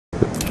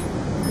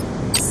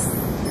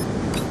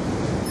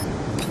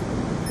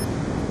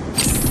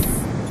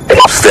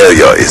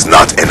Failure is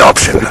not an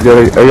option. I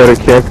got a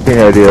camping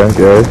idea,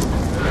 guys.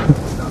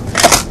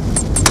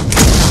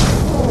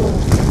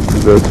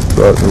 The best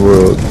spot in the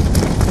world.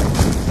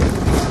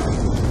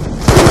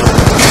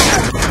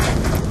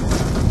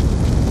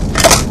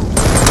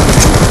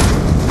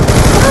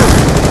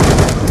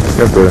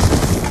 Camper.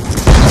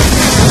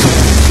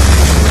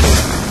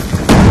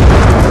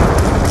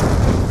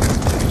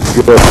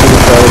 Get up to the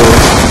tower.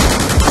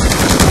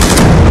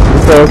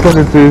 2,000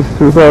 tendencies,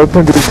 2,000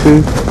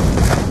 tendencies.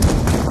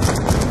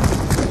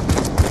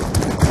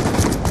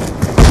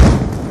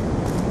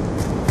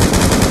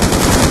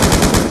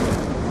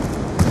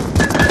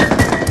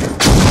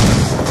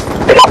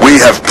 We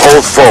have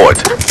pulled forward.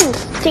 Fucking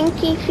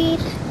stinky feet.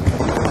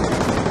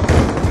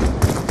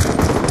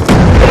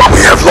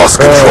 We have lost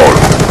control.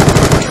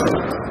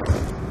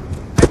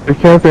 They're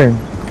camping.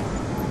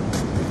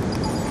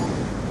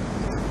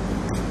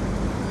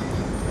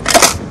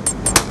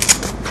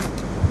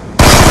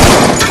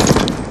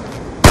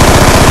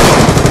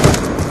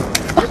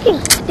 Fucking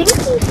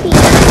stinky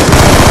feet.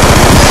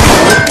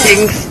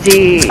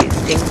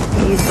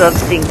 Stinky's of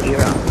stinky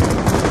wrong.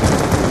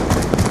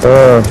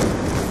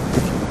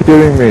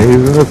 Kidding me, he's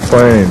in the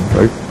plane,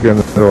 like in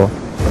the middle.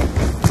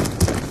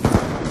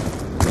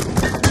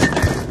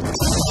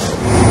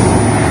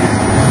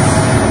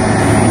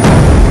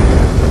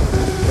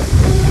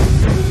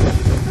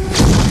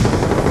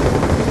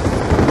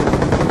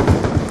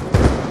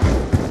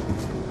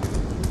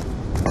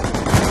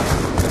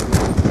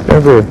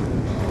 Camper.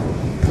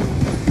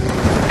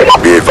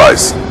 Be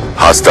advised.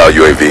 Hostile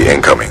UAV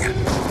incoming.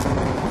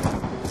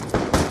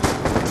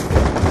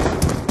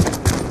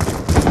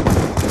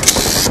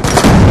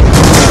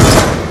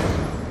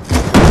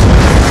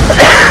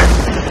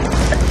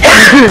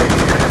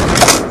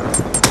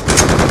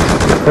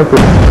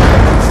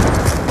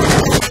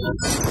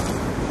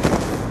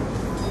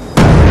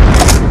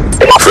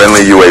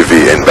 Friendly UAV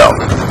inbound.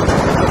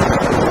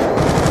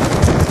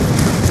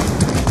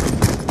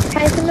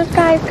 Guys in the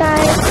skies,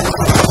 guys.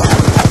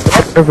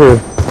 Camper.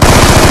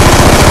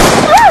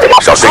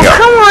 Xiaoxinga.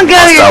 Come on, go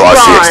to your Hostile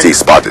spawn. RCXD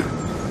spotted.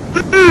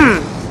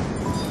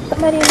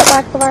 Somebody in the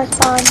back of our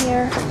spawn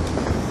here.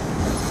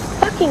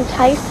 Fucking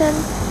Tyson.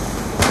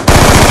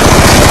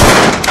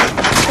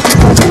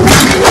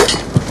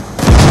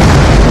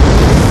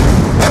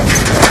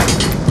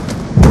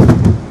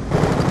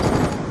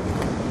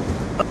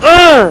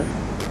 Ugh!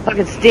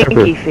 Fucking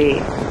stinky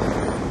feet.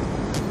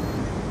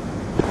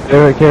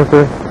 Damn it,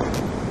 camper.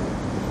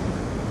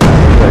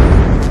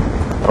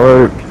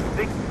 Alright.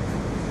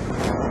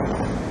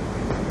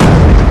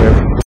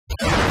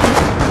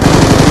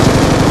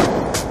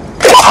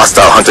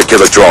 Hostile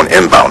hunter-killer drone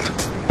inbound.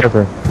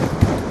 Camper.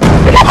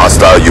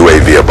 Hostile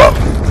UAV above.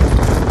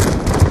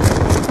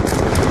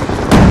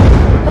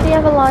 Do you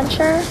have a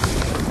launcher?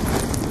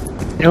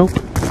 Nope.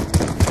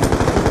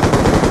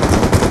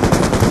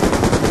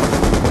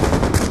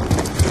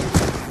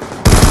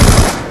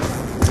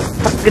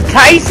 The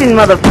Tyson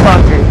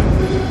motherfucker.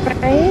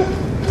 Right?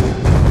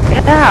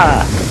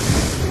 Yeah.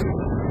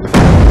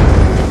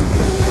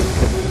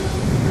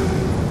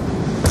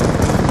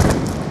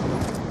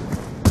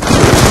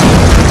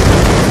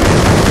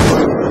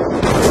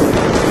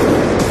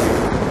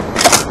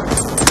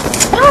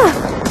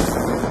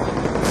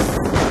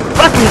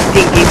 Fucking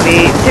stinky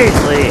feet.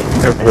 Seriously.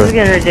 This is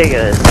getting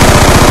ridiculous.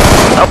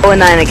 Oh, and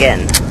 9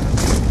 again.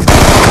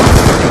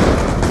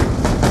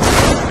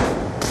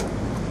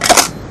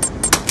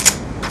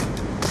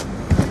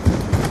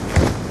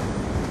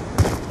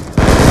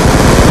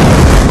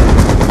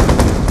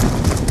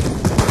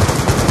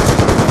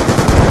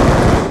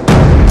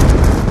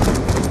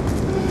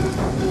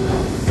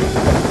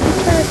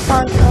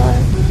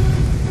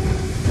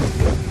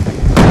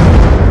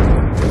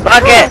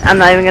 Fuck it! I'm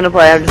not even gonna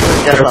play, I'm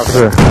just gonna jump up.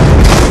 Camper.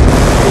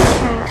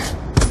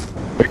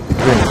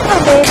 Come on,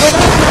 babe, we're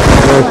not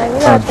we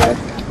got this.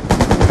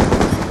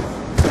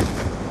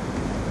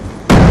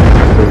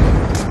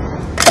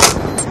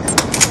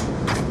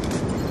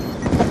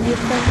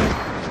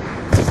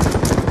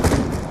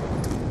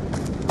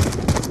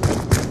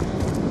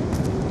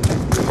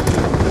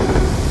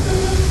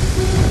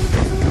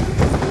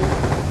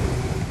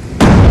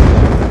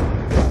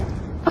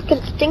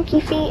 Fucking stinky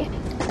feet.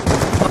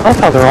 I love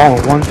how they're all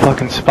in one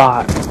fucking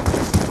spot.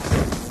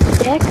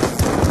 Dick.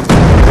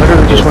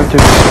 Literally just went through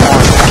the spawn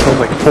and killed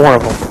like 4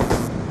 of them.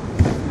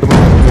 Come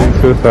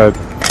on, suicide.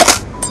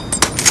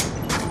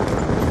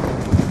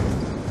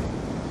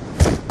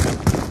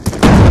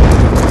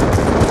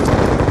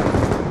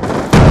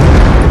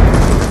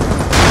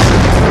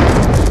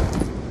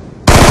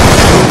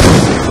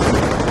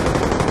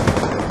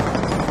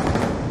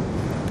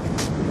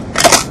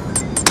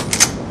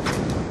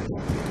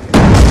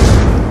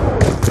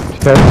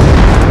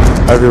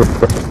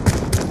 Everywhere.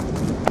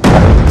 I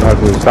have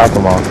to stop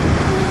them all.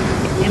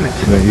 Damn it.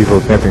 In their evil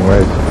camping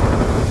ways.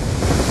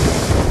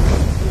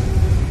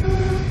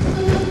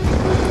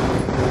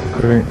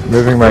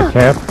 Moving my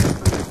camp.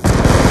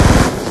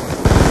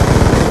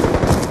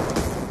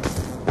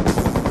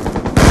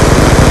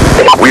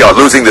 We are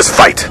losing this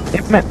fight.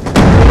 Damn it.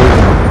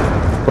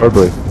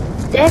 Totally.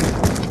 Dick.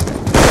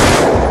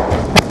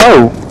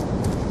 Oh!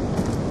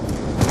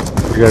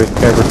 We got a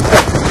camper.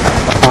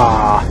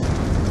 Ah.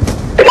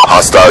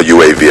 Hostile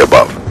UAV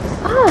above.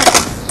 Ah.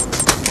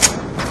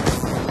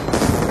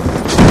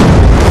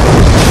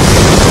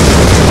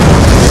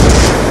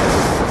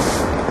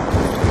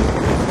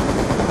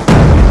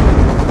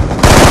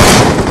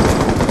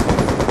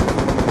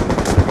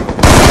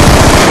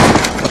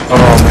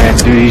 Oh man,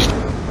 dude, he's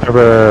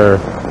Camper.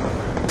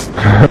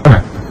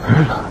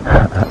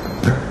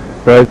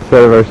 Right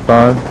side of our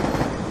spawn.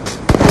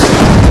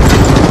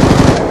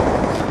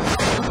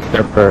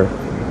 Camper.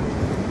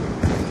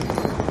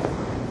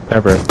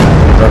 Camper.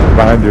 Right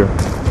behind you.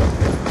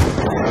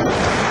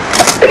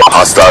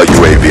 Hostile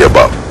UAV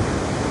above.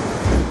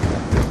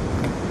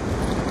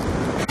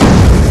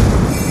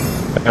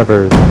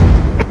 Camper.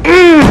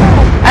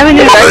 I'm a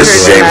new A record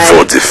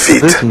shameful tonight.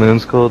 defeat. This moon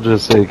skull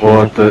just say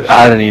what the?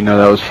 I didn't even know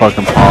that was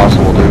fucking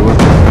possible, dude. What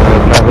the?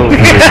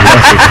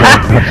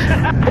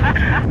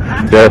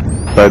 Yes,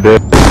 I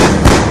did.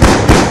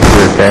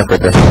 You're a camper.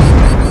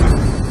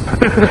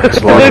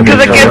 Because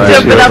I kept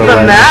jumping up the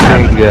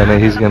map. Yeah,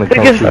 he's gonna come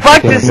Because through.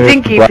 fuck the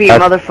Stinky Pete,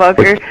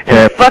 motherfucker.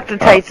 And fuck the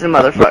Tyson,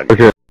 motherfucker.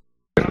 Okay.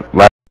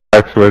 Black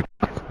switch.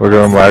 We're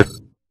going black.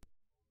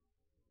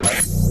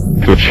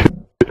 Switch.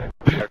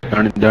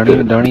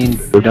 Don't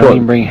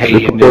even bring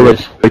hate into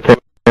this. The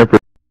camper.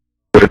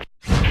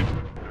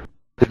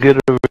 It's good.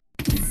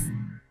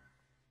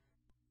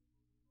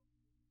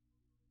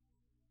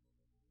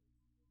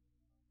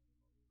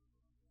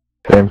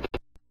 Same